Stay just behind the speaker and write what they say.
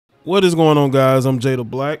What is going on, guys? I'm Jaye the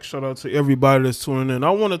Black. Shout out to everybody that's tuning in.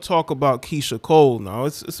 I want to talk about Keyshia Cole now.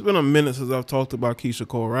 It's been a minute since I've talked about Keyshia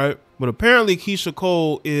Cole, right? But apparently Keyshia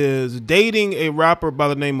Cole is dating a rapper by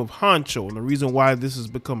the name of Hunxho. And the reason why this has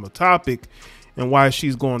become a topic and why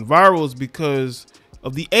she's going viral is because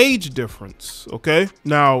of the age difference, okay?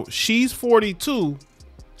 Now, she's 42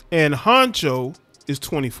 and Hunxho is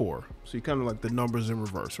 24. So you kind of like the numbers in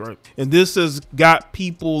reverse, right? And this has got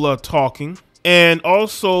people talking. And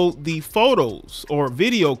also the photos or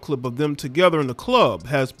video clip of them together in the club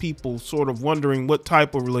has people sort of wondering what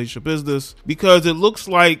type of relationship is this, because it looks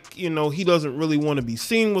like, you know, he doesn't really want to be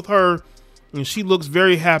seen with her and she looks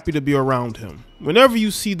very happy to be around him. Whenever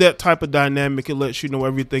you see that type of dynamic, it lets you know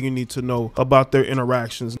everything you need to know about their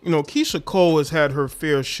interactions. You know, Keyshia Cole has had her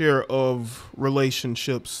fair share of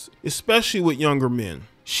relationships, especially with younger men.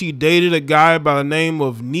 She dated a guy by the name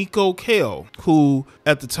of Nico Kale, who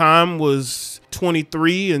at the time was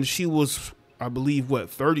 23 and she was, I believe, what,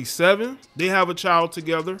 37? They have a child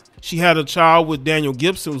together. She had a child with Daniel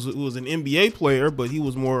Gibson, who was an NBA player, but he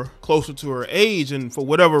was more closer to her age. And for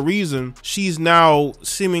whatever reason, she's now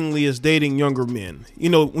seemingly is dating younger men. You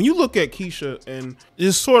know, when you look at Keyshia, and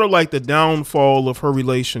it's sort of like the downfall of her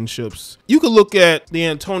relationships. You could look at the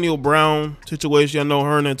Antonio Brown situation. I know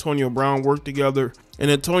her and Antonio Brown worked together. And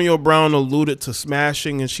Antonio Brown alluded to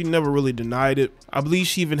smashing, and she never really denied it. I believe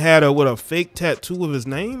she even had a fake tattoo of his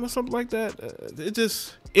name or something like that.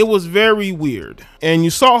 It was very weird. And you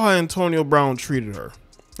saw how Antonio Brown treated her.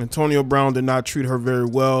 Antonio Brown did not treat her very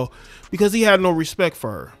well because he had no respect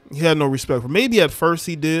for her. He had no respect for her. Maybe at first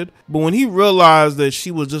he did, but when he realized that she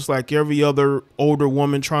was just like every other older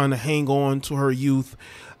woman trying to hang on to her youth,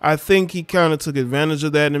 I think he kind of took advantage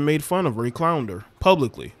of that and made fun of her. He clowned her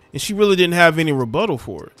publicly. And she really didn't have any rebuttal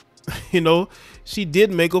for it. You know, she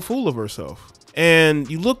did make a fool of herself.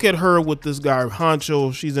 And you look at her with this guy,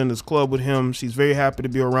 Hunxho. She's in this club with him. She's very happy to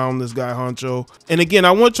be around this guy, Hunxho. And again,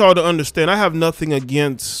 I want y'all to understand, I have nothing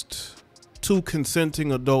against two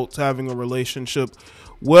consenting adults having a relationship.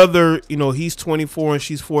 Whether, you know, he's 24 and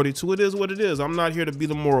she's 42, it is what it is. I'm not here to be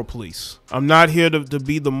the moral police. I'm not here to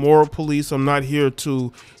be the moral police. I'm not here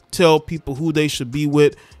to tell people who they should be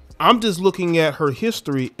with. I'm just looking at her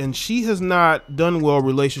history, and she has not done well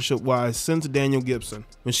relationship-wise since Daniel Gibson.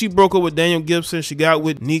 When she broke up with Daniel Gibson, she got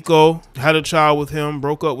with Nico, had a child with him,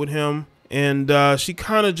 broke up with him, and she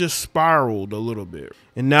kind of just spiraled a little bit.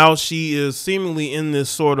 And now she is seemingly in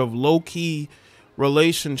this sort of low-key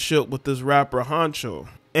relationship with this rapper Hunxho.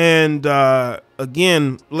 And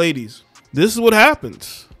again, ladies, this is what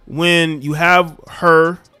happens when you have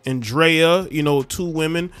her and Drea, you know, two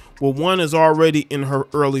women. Well, one is already in her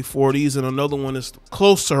early 40s and another one is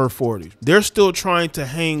close to her 40s. They're still trying to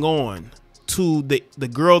hang on to the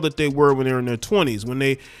girl that they were when they were in their 20s, when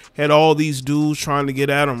they had all these dudes trying to get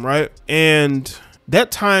at them, right? And that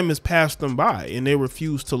time has passed them by and they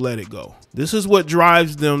refuse to let it go. This is what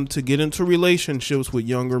drives them to get into relationships with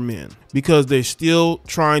younger men, because they're still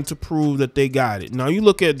trying to prove that they got it. Now, you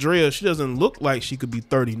look at Drea, she doesn't look like she could be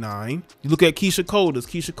 39. You look at Keyshia Cole. Does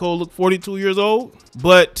Keyshia Cole look 42 years old?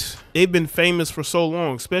 But they've been famous for so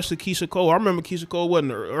long, especially Keyshia Cole. I remember Keyshia Cole, what, in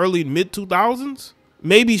the early mid-2000s?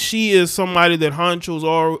 Maybe she is somebody that Hunxho's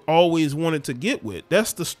always wanted to get with.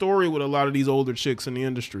 That's the story with a lot of these older chicks in the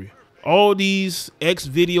industry. All these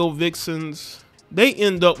ex-video vixens, they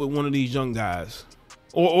end up with one of these young guys,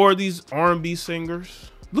 or these R&B singers.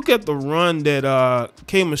 Look at the run that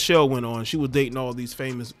K. Michelle went on. She was dating all these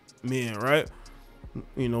famous men, right?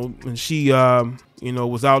 You know, and she, you know,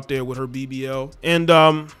 was out there with her BBL. And,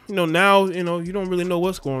 you know, now, you know, you don't really know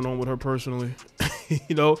what's going on with her personally.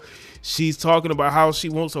 You know, she's talking about how she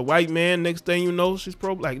wants a white man. Next thing you know, she's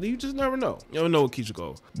pro-black. You just never know. You don't know what Keyshia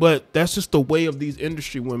Cole. But that's just the way of these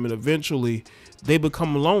industry women. Eventually, they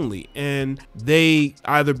become lonely and they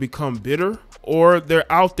either become bitter or they're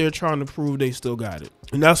out there trying to prove they still got it.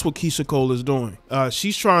 And that's what Keyshia Cole is doing.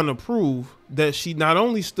 She's trying to prove that she not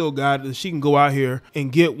only still got it, that she can go out here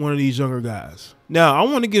and get one of these younger guys. Now, I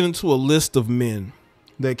want to get into a list of men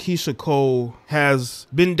that Keyshia Cole has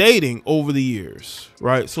been dating over the years,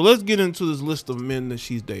 right? So let's get into this list of men that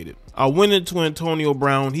she's dated. I went into Antonio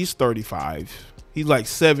Brown. He's 35. He's like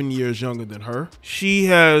 7 years younger than her. She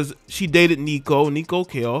dated Nico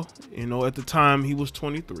Kale. You know, at the time he was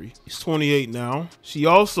 23. He's 28 now. She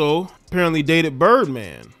also apparently dated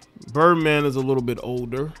Birdman. Birdman is a little bit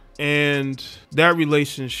older, and that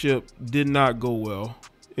relationship did not go well.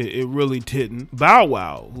 It really didn't. Bow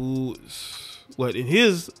Wow, who's in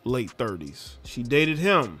his late 30s. She dated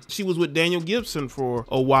him. She was with Daniel Gibson for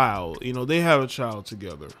a while. You know, they have a child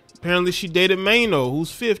together. Apparently she dated Mano,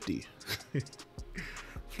 who's 50.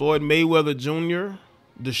 Floyd Mayweather Jr.,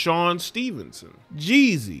 Deshaun Stevenson,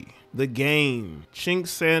 Jeezy, The Game, Chink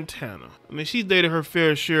Santana. I mean, she's dated her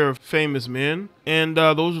fair share of famous men, and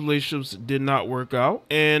those relationships did not work out.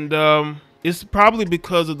 And it's probably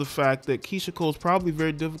because of the fact that Keyshia Cole is probably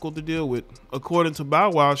very difficult to deal with. According to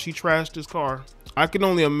Bow Wow, she trashed his car. I can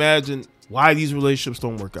only imagine why these relationships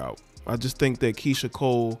don't work out. I just think that Keyshia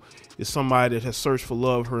Cole is somebody that has searched for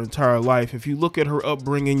love her entire life. If you look at her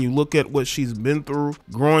upbringing, you look at what she's been through,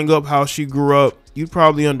 growing up, how she grew up, you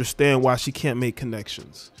probably understand why she can't make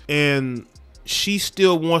connections. And she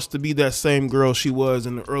still wants to be that same girl she was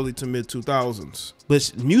in the early to mid 2000s.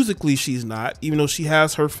 But musically, she's not, even though she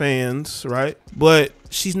has her fans, right? But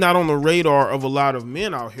she's not on the radar of a lot of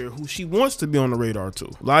men out here who she wants to be on the radar to.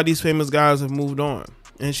 A lot of these famous guys have moved on,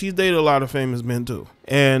 and she's dated a lot of famous men too.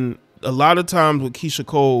 And a lot of times with Keyshia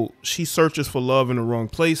Cole, she searches for love in the wrong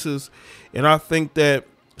places. And I think that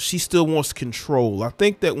she still wants control. I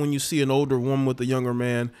think that when you see an older woman with a younger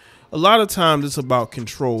man, a lot of times it's about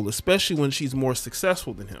control, especially when she's more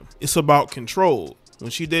successful than him. It's about control. When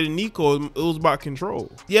she dated Nico, it was about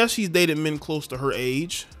control. Yeah, she's dated men close to her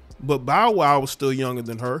age, but Bow Wow was still younger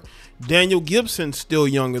than her. Daniel Gibson's still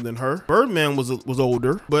younger than her. Birdman was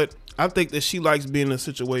older, but I think that she likes being in a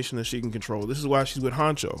situation that she can control. This is why she's with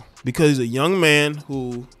Hunxho, because he's a young man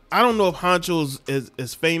who, I don't know if Hunxho is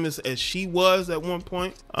as famous as she was at one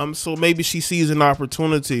point. So maybe she sees an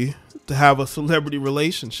opportunity to have a celebrity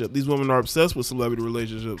relationship. These women are obsessed with celebrity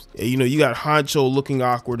relationships. And, you know, you got Hunxho looking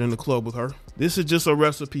awkward in the club with her. This is just a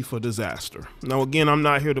recipe for disaster. Now, again, I'm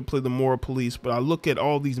not here to play the moral police, but I look at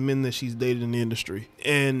all these men that she's dated in the industry,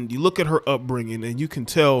 and you look at her upbringing, and you can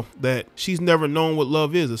tell that she's never known what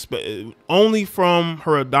love is, only from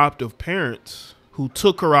her adoptive parents, who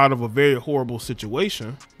took her out of a very horrible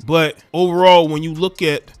situation. But overall, when you look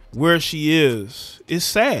at where she is, it's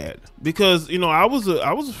sad, because, you know, I was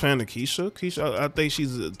a fan of Keyshia. I think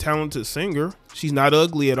she's a talented singer. She's not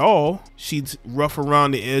ugly at all. She's rough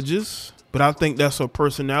around the edges, but I think that's her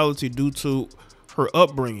personality due to her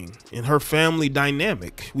upbringing and her family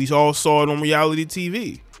dynamic. We all saw it on reality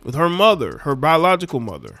TV with her mother, her biological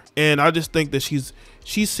mother. And I just think that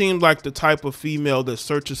she seemed like the type of female that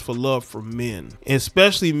searches for love for men,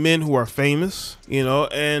 especially men who are famous, you know.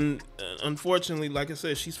 And unfortunately, like I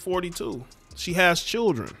said, she's 42. She has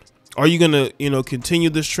children. Are you gonna, you know, continue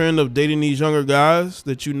this trend of dating these younger guys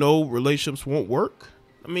that you know relationships won't work?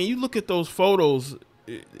 I mean, you look at those photos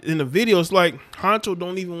in the video, it's like Hunxho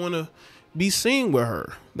don't even want to be seen with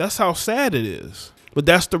her. That's how sad it is. But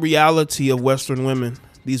that's the reality of Western women.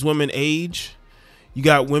 These women age. You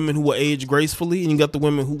got women who will age gracefully, and you got the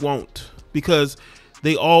women who won't, because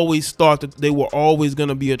they always thought that they were always going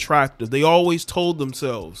to be attractive. They always told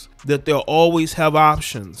themselves that they'll always have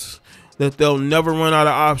options, that they'll never run out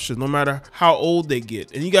of options, no matter how old they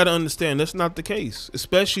get. And you got to understand that's not the case,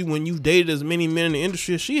 especially when you've dated as many men in the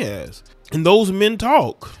industry as she has. And those men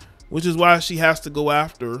talk, which is why she has to go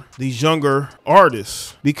after these younger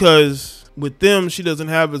artists, because with them, she doesn't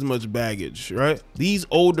have as much baggage, right? These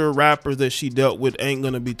older rappers that she dealt with ain't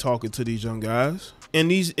gonna be talking to these young guys. And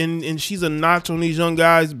she's a notch on these young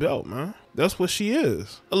guys' belt, man. That's what she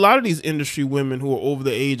is. A lot of these industry women who are over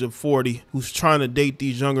the age of 40, who's trying to date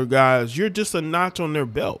these younger guys, you're just a notch on their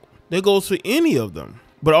belt. That goes for any of them.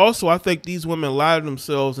 But also, I think these women lie to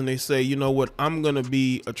themselves and they say, you know what, I'm going to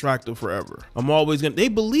be attractive forever. I'm always going to. They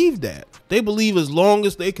believe that. They believe as long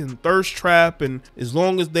as they can thirst trap and as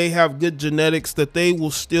long as they have good genetics, that they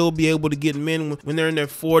will still be able to get men when they're in their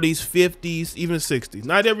 40s, 50s, even 60s.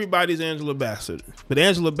 Not everybody's Angela Bassett, but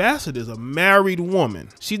Angela Bassett is a married woman.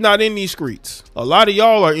 She's not in these streets. A lot of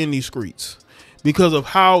y'all are in these streets because of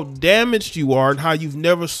how damaged you are and how you've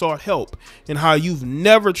never sought help and how you've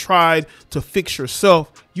never tried to fix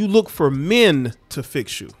yourself. You look for men to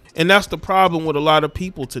fix you. And that's the problem with a lot of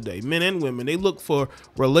people today, men and women. They look for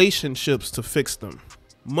relationships to fix them,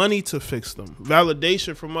 money to fix them,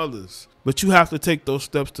 validation from others. But you have to take those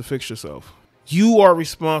steps to fix yourself. You are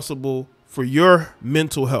responsible for your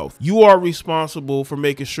mental health. You are responsible for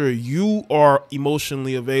making sure you are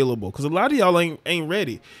emotionally available, because a lot of y'all ain't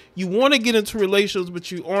ready. You want to get into relations, but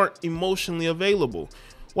you aren't emotionally available.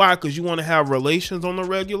 Why? Because you want to have relations on the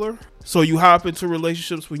regular. So you hop into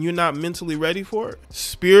relationships when you're not mentally ready for it,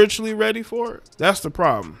 spiritually ready for it. That's the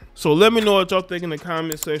problem. So let me know what y'all think in the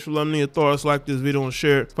comment section. Let me know your thoughts. Like this video and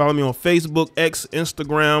share it. Follow me on Facebook, X,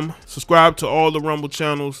 Instagram. Subscribe to all the Rumble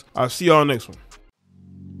channels. I'll see y'all next one.